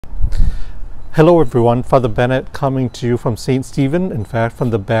Hello everyone, Father Bennett coming to you from St. Stephen, in fact from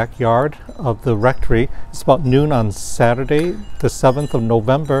the backyard of the rectory. It's about noon on Saturday, the 7th of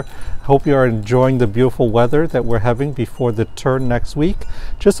November. I hope you are enjoying the beautiful weather that we're having before the turn next week.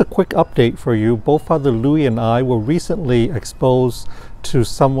 Just a quick update for you. Both Father Louis and I were recently exposed to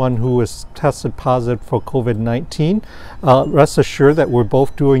someone who was tested positive for COVID-19. Rest assured that we're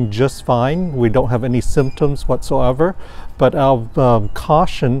both doing just fine. We don't have any symptoms whatsoever. But out of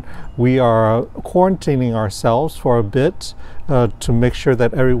caution, we are quarantining ourselves for a bit to make sure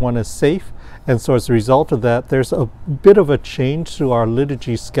that everyone is safe. And so as a result of that, there's a bit of a change to our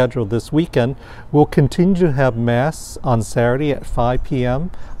liturgy schedule this weekend. We'll continue to have Mass on Saturday at 5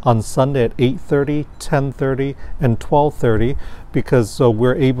 p.m., on Sunday at 8:30, 10:30, and 12:30, because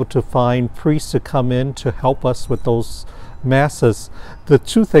we're able to find priests to come in to help us with those Masses. The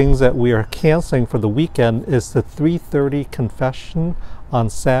two things that we are canceling for the weekend is the 3:30 confession on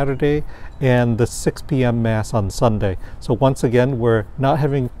Saturday and the 6 p.m. Mass on Sunday. So once again, we're not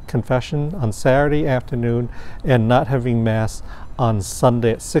having confession on Saturday afternoon and not having Mass on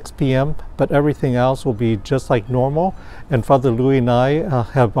Sunday at 6 p.m., but everything else will be just like normal. And Father Louis and I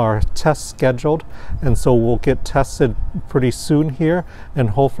have our tests scheduled, and so we'll get tested pretty soon here,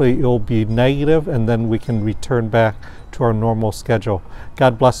 and hopefully it'll be negative, and then we can return back to our normal schedule.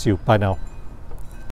 God bless you. Bye now.